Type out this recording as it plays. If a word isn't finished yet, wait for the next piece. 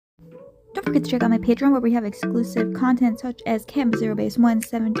Don't forget to check out my Patreon where we have exclusive content such as Camp Zero Base 1,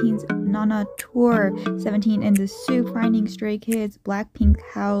 17's Nana Tour, 17 in the Soup, Finding Stray Kids, Blackpink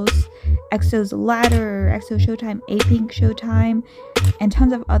House, EXO's Ladder, EXO Showtime, A-Pink Showtime, and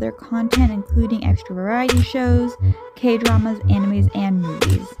tons of other content including extra variety shows, K-dramas, animes, and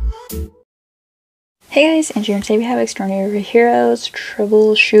movies. Hey guys, Angie, and today we have Xdinary Heroes,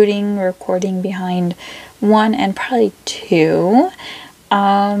 Troubleshooting, recording behind 1 and probably 2.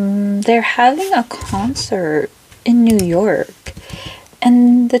 They're having a concert in New York,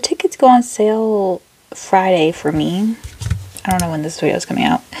 and the tickets go on sale Friday for me. I don't know when this video is coming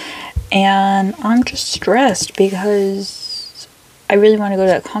out, and I'm just stressed because I really want to go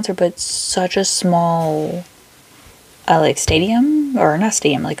to that concert, but it's such a small like stadium, or not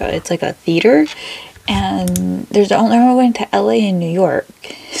stadium, it's like a theater, and there's only going to LA and New York,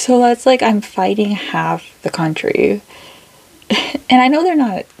 so that's like I'm fighting half the country. And I know they're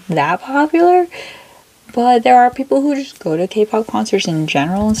not that popular, but there are people who just go to K-pop concerts in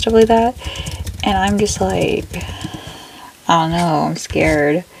general and stuff like that, and I'm just like, I don't know, I'm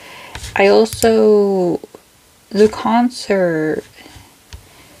scared. I also, the concert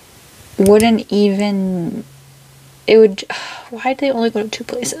wouldn't even, it would, why did they only go to 2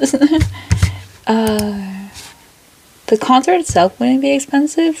 places? The concert itself wouldn't be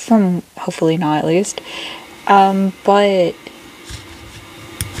expensive, from, hopefully not at least, but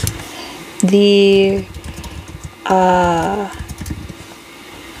the I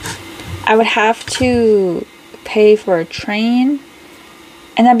would have to pay for a train,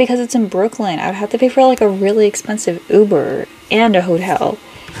 and then because it's in Brooklyn, I would have to pay for like a really expensive Uber and a hotel,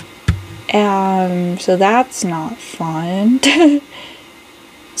 so that's not fun.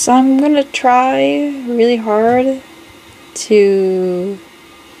 So I'm gonna try really hard to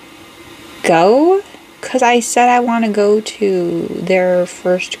go, because I said I want to go to their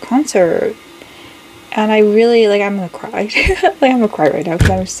first concert, and I really, like, I'm gonna cry. Like, I'm gonna cry right now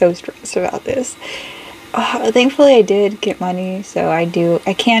because I'm so stressed about this. Thankfully I did get money, so I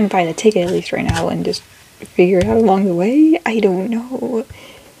can buy the ticket at least right now and just figure it out along the way. I don't know.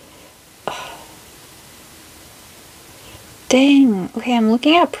 Dang. Okay, I'm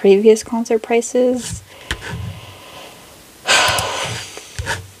looking at previous concert prices.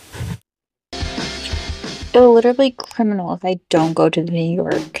 It will literally be criminal if I don't go to the New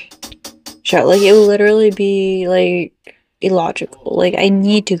York show. Like, it will literally be, like, illogical. Like, I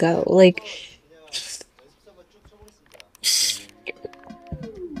need to go. Like,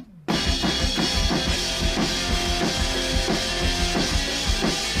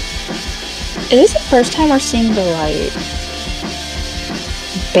 it is the first time we're seeing the, like,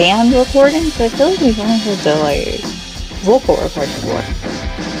 band recording, but I feel like we've only heard the, like, vocal recording before.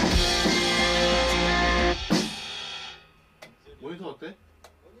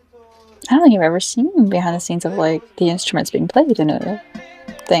 I don't think I've ever seen behind the scenes of, like, the instruments being played in a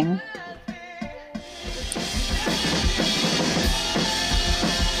thing.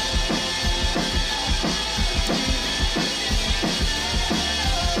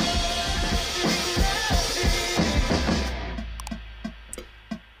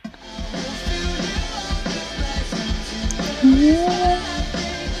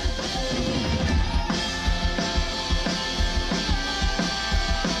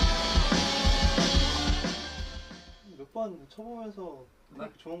 몇 번 쳐보면서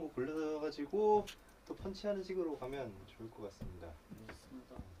딱 좋은 거 골라가지고 또 펀치하는 식으로 가면 좋을 것 같습니다.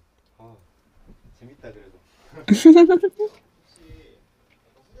 재밌다 그래도. 혹시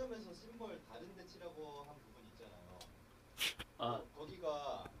후렴에서 심벌 다른 데 치라고 한 부분 있잖아요.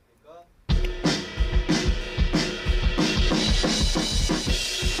 거기가 그러니까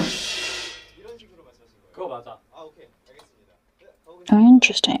이런 식으로 말씀하신 거예요. 그거 맞아. 오케이. 알겠습니다. Oh,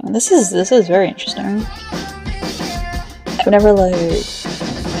 interesting. This is very interesting. I've never, like,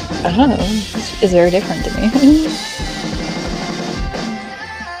 I don't know, it's very different to me.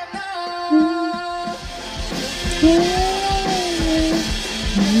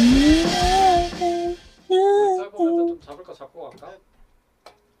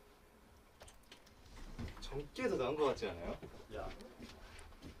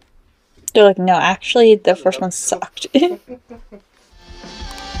 They're like, no, actually, the first one sucked.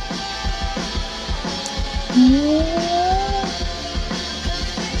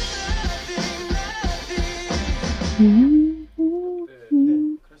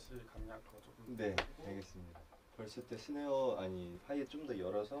 네, 알겠습니다. 벌써 때 스네어 아니 파이에 좀 더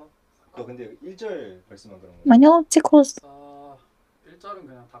열어서 그거 근데 1절 벌스만 그런 거예요? 아니요, 치코스. 1절은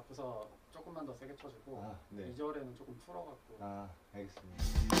그냥 닫고서 조금만 더 세게 쳐주고 네. 2절에는 조금 풀어갖고 알겠습니다.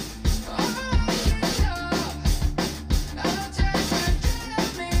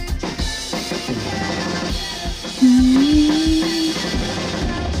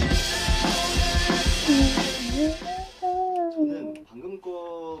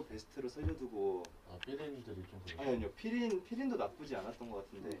 피린들이 좀 그래요. 아니요, 피린도 나쁘지 않았던 것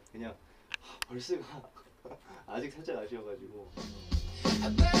같은데 그냥 벌스가 아직 살짝 아쉬워가지고.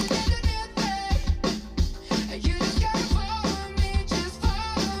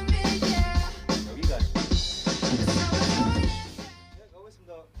 여기가 네,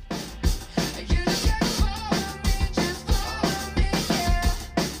 가보겠습니다.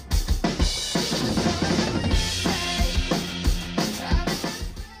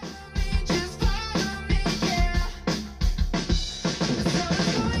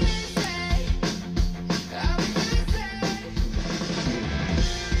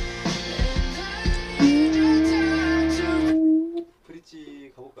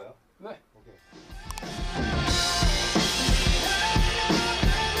 브릿지 가볼까요? 네. 오케이.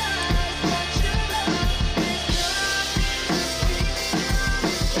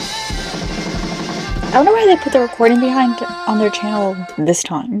 I don't know why they put the recording behind on their channel this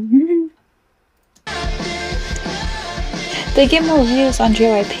time. They get more views on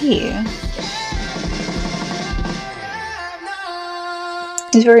JYP.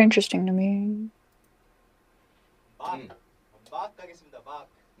 It's very interesting to me. 막 가겠습니다. 막.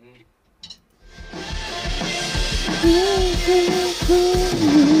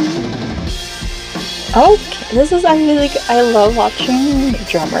 Okay, this is actually like, I love watching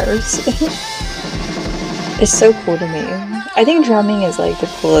drummers. It's so cool to me. I think drumming is like the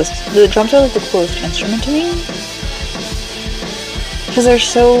coolest. The drums are like the coolest instrument to me. Because they're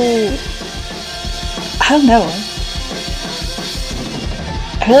so, I don't know.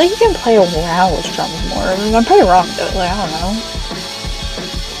 I feel like you can play around with drums more. I'm probably wrong though, like, I don't know.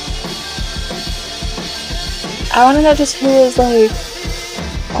 I want to know just who is like,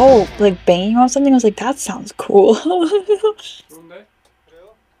 oh, like banging on something. I was like, that sounds cool. 좋은데?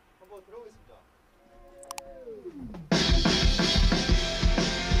 그래요? 한번 들어보겠습니다.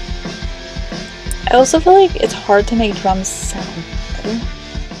 I also feel like it's hard to make drums sound better,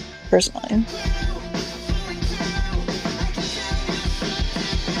 personally.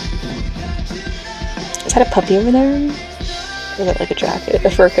 Is that a puppy over there? Or is that like a jacket, a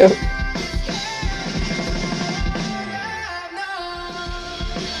fur coat?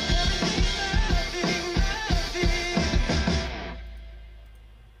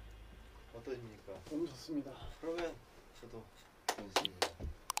 어떠십니까? 너무 좋습니다. 그러면 저도 좋습니다.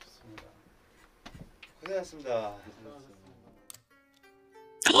 좋습니다. 고생하셨습니다.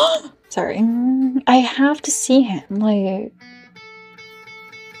 Sorry. I have to see him.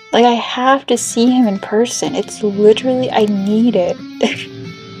 Like I have to see him in person. It's literally, I need it.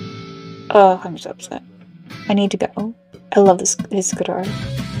 Oh, I'm so upset. I need to go. I love his guitar.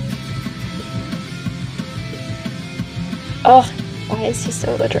 Oh, why is he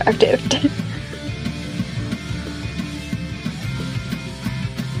so attractive?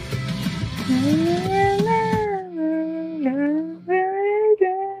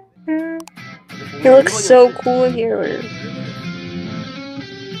 He looks so cool here.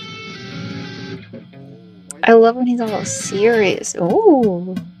 I love when he's all serious.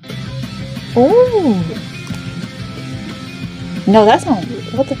 Ooh. Ooh. No, that's not.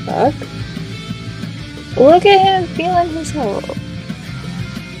 What the fuck? Look at him feeling himself.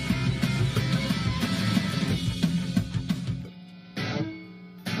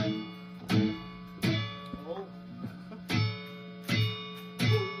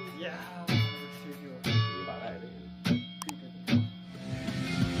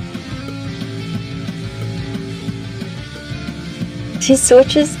 She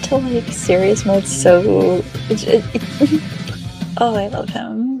switches to like serious mode so oh, I love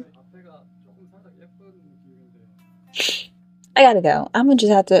him. I gotta go. I'm gonna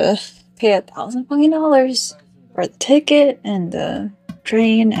just have to pay $1,000 for the ticket and the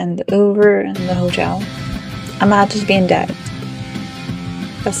train and the Uber and the hotel. I'm gonna have to just be in debt.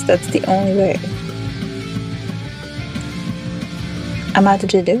 That's the only way. I'm gonna have to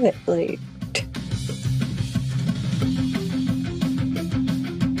just do it. Like,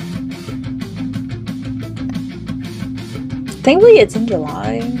 thankfully it's in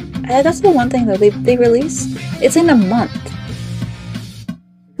July. That's the one thing though, they release, it's in a month.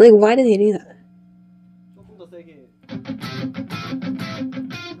 Like, why did they do that? 조금 더 세게.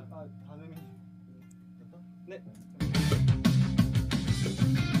 반응이. 네.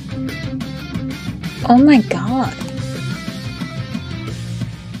 Oh my god.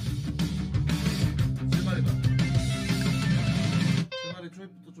 출발의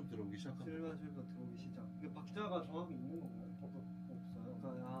초입부터 좀 들어오기 시작합니다. 들어오기 시작. 이게 박자가 정확히 있는 건가요?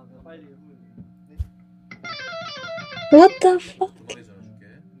 없어요. 아, 그냥 빨리 후에. 네. What the fuck? 두번에 전해줄게.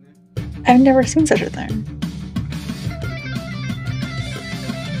 I've never seen such a thing.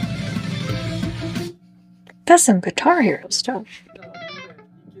 That's some Guitar Hero stuff.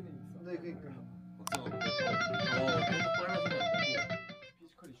 네, 그러니까. 막상 계속 빨라지면 안 되고.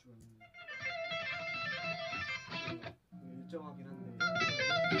 피지컬 이슈가 있는. 일정하긴 한데.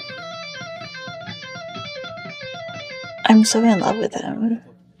 I'm so in love with him.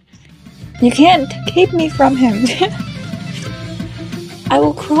 You can't keep me from him. I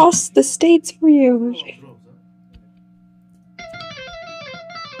will cross the states for you.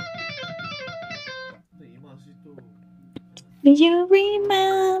 근데 이 맛이 또 Do you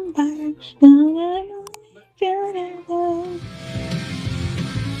remember?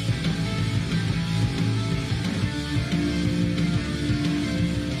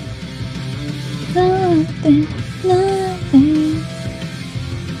 Nothing, nothing.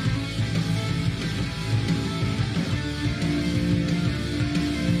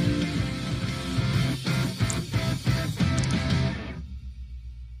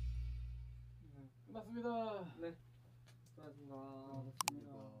 끝났습니다. 네.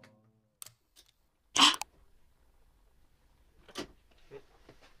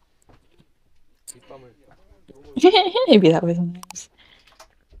 립밤을 Maybe that was nice.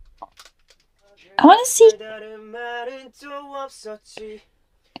 I want to see. I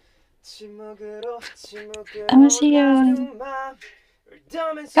want to see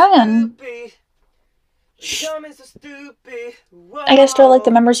Gagan. I guess to like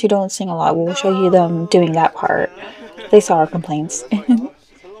the members who don't sing a lot, we'll show you them doing that part. They saw our complaints.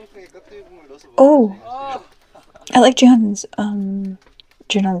 Oh, I like Jun's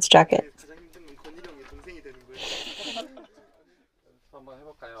jacket. 한번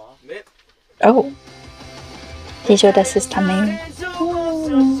해볼까요? 네. Oh, he showed us his tummy.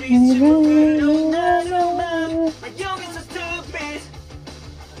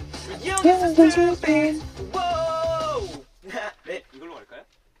 네, 이걸로 갈까요?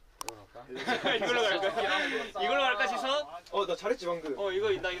 이걸로 갈까? 이걸로 갈까 시선? 나 잘했지 방금. 나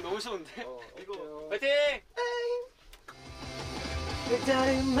이거 너무 쉬운데. 이거. 파이팅!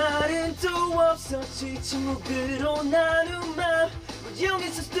 다른 말은 또 없었지 침묵으로 나눈 맘 We're young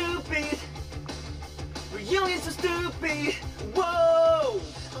and so stupid We're young and so stupid Whoa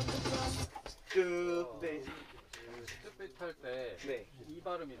Stupid 스피드 탈때 네 이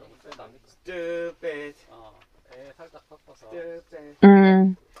발음이 너무 세다. Stupid 에 살짝 섞어서. Stupid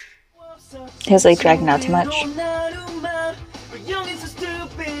He was like dragging out too much. We're young and so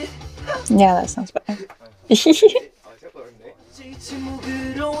stupid Yeah, that sounds bad. 생각보다 어렵네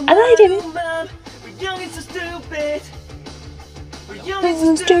I thought he did it. We're young and so stupid We're young and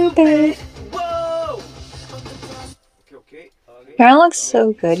so stupid. Whoa Okay. Karen looks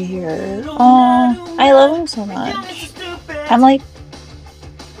so good here. Oh, I love him so much. I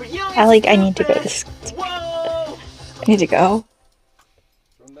need to go to school. I need to go.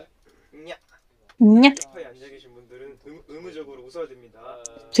 좋은데? Yeah. 소파에 앉아 계신 분들은 의무적으로 웃어야 됩니다.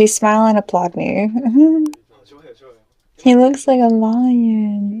 Please smile and applaud me. 좋아요, 좋아요. He looks like a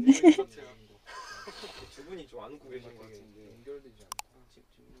lion. 두 분이 좀 안 웃고 계신 것 같은데 연결되지 않고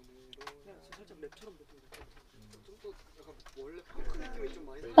그냥 살짝 랩처럼 좀더 약간 원래 펑크 느낌이 좀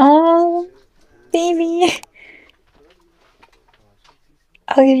많이 Oh, baby.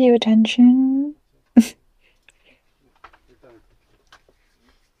 I'll give you attention.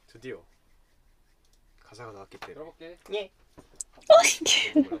 드디어 가사가 나왔기 때문에 들어볼게. 예. I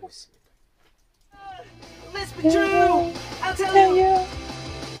올라오고 있습니다. Let's be true. I'll tell you.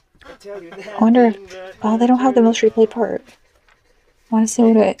 wonder if they don't have the most replayed part. I want to see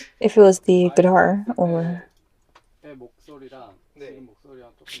if it was the guitar or. 의 목소리랑 네. 지금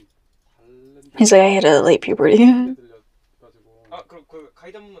목소리랑 조금 다른. He's like, I had a late puberty. 들려가지고. 그럼 그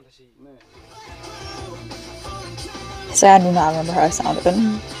가이드 한 번만 다시. 네. So I do not remember how I sounded.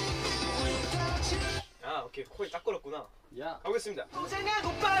 오케이 코에 딱 걸었구나. 야. 가보겠습니다.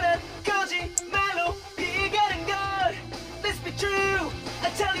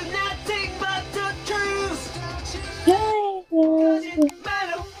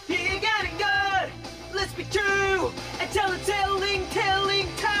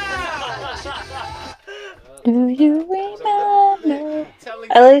 Do you remember?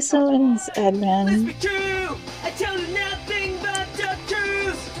 I like someone's Edmund.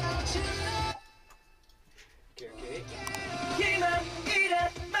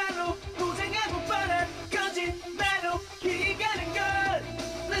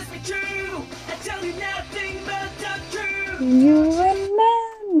 You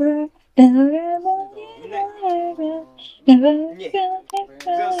remember?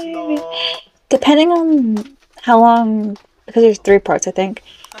 Depending on how long, because there's 3 parts, I think.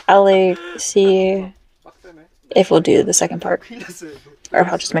 I'll like see 빡세네. if we'll do the second part, or if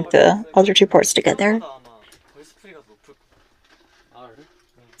I'll just make the other 2 parts together. 아 그래?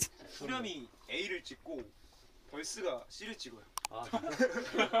 후렴이 A를 찍고 벌스가 C를 찍어요. 아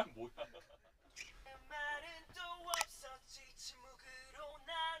진짜? 뭐야?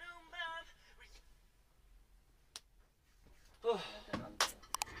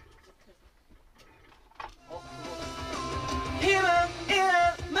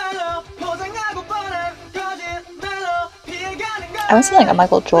 I was like a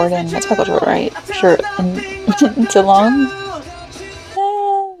Michael Jordan. That's Michael Jordan, right? Sure. It's a long.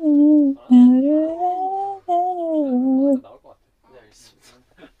 나올 것 같아. 네 알겠습니다.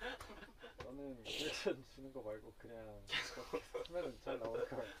 너는 리액션 주는 거 말고 그냥 하면은 잘 나올 것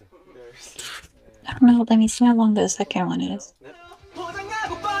같아. 네 알겠습니다. I don't know. Let me see how long the second one is.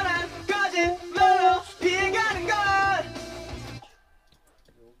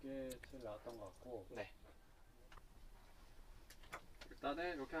 요게 제일 나왔던 것 같고. 네.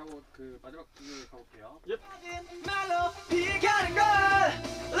 일단은 이렇게 하고 그 마지막 부분 가볼게요. 이렇게 할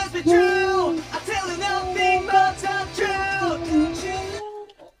줄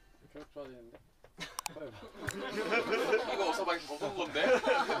알았는데. 이거 어서 많이 먹은 건데?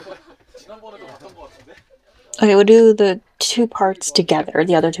 지난번에도 봤던 것 같은데? Okay, we'll do the two parts together,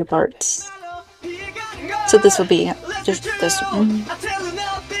 the other two parts. So this will be just this one.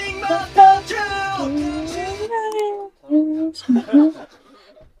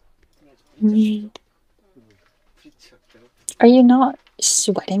 Are you not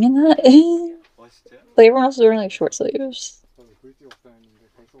sweating in that? 와 진짜요? Like everyone else is wearing like short sleeves. 저는 굴띠 걱정했는데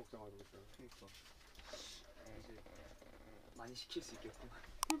벌써 걱정하고 있어요. 그러니까 이제 많이 시킬 수 있겠구만.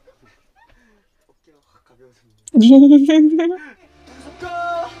 어깨가 확 가벼워졌네.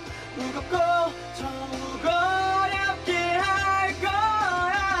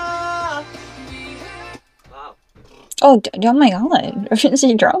 Oh, oh my god. Is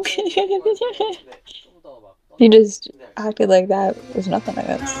he drunk? 좀더 막. He just acted like that was nothing, I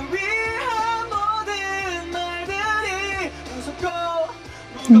guess.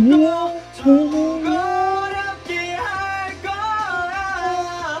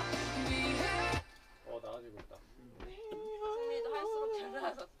 나아지고 있다. 승리도 할수록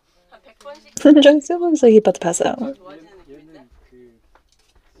잘나서 한 100번씩 Jung still looks like he's about to pass out. 좋아지는 느낌인데? 얘는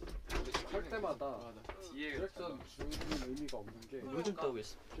할 때마다 뒤에 디렉션 주는 의미가 없는 게 요즘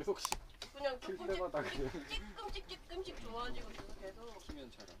떠오겠어. 계속 그냥 킬 조금씩 때마다 그냥 조금씩 좋아지고 계속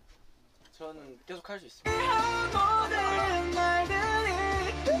키면 잘. 저는 계속 할 수 있습니다.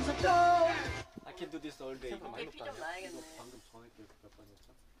 I can do this all day. 높이 좀 나야겠네. 방금 전에 몇 번이었죠?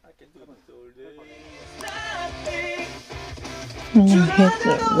 I can do this all day.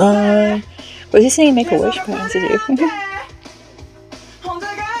 Was he saying make a wish? What else to do?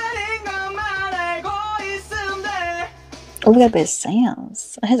 Oh, look at his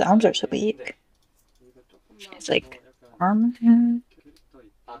sounds. His arms are so weak. It's like arm.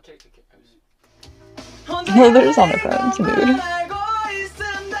 아 캐릭터 Well, they're just on their phones. Mood.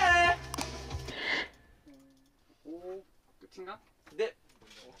 오 끝인가? 네.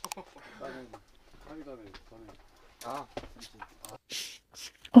 나는 하기 전에 저는 아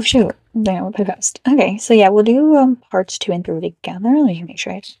Oh shoot! Damn, we'll play fast. Okay, so yeah, we'll do parts 2 and 3 together. Let me make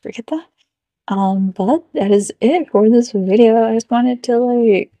sure I just forget that. But that is it for this video. I just wanted to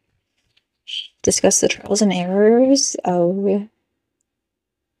like discuss the trials and errors of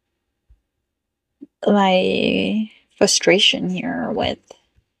my frustration here with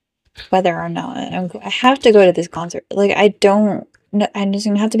whether or not I have to go to this concert. Like I'm just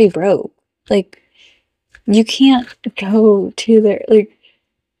gonna have to be broke. Like you can't go to their like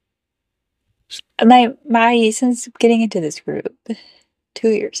my since getting into this group 2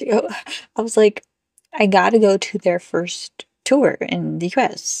 years ago, I was like, I gotta go to their first tour in the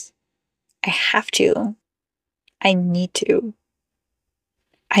US. I have to. I need to.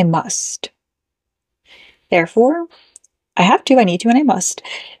 I must. Therefore, I have to, I need to, and I must.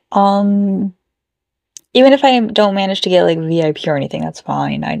 Even if I don't manage to get like VIP or anything, that's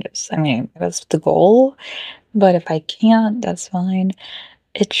fine. I mean, that's the goal. But if I can't, that's fine.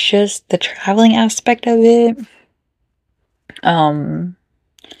 It's just the traveling aspect of it. And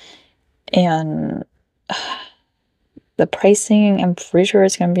the pricing, I'm pretty sure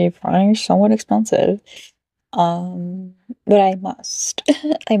it's gonna be probably somewhat expensive. But I must.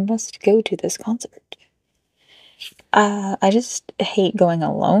 I must go to this concert. I just hate going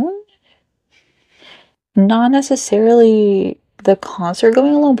alone. Not necessarily the concert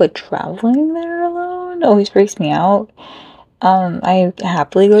going alone, but traveling there alone always freaks me out. I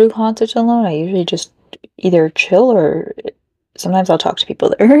happily go to concerts alone. I usually just either chill or sometimes I'll talk to people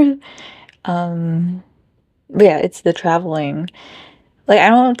there. But yeah, it's the traveling. Like, I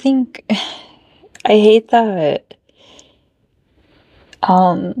don't think I hate that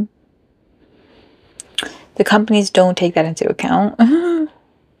The companies don't take that into account.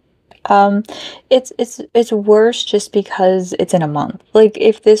 It's worse just because it's in a month. Like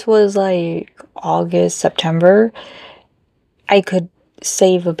if this was like August, September, I could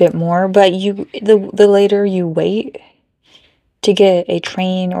save a bit more, but the later you wait to get a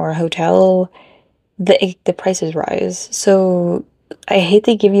train or a hotel, the prices rise. So I hate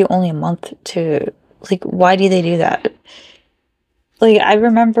they give you only a month to, like, why do they do that? Like I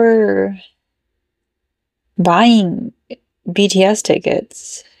remember buying BTS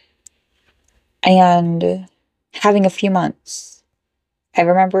tickets and having a few months. I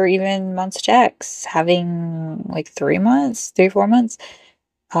remember even Monster X having like 3 months, 4 months.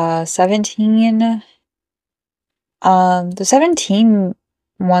 17. The 17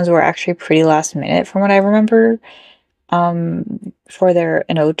 ones were actually pretty last minute from what I remember. For their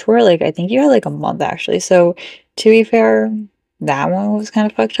NO tour, like I think you had like a month actually. So to be fair, that one was kind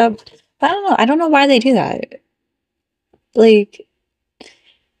of fucked up. But I don't know. I don't know why they do that. Like,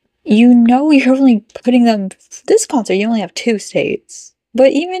 you're only putting them this concert, you only have 2 states.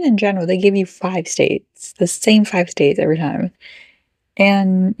 But even in general, they give you 5 states, the same 5 states every time.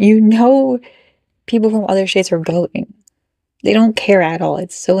 And people from other states are going. They don't care at all.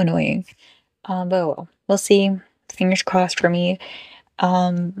 It's so annoying. But oh well, we'll see. Fingers crossed for me.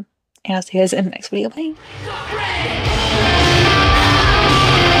 And I'll see you guys in the next video. Bye.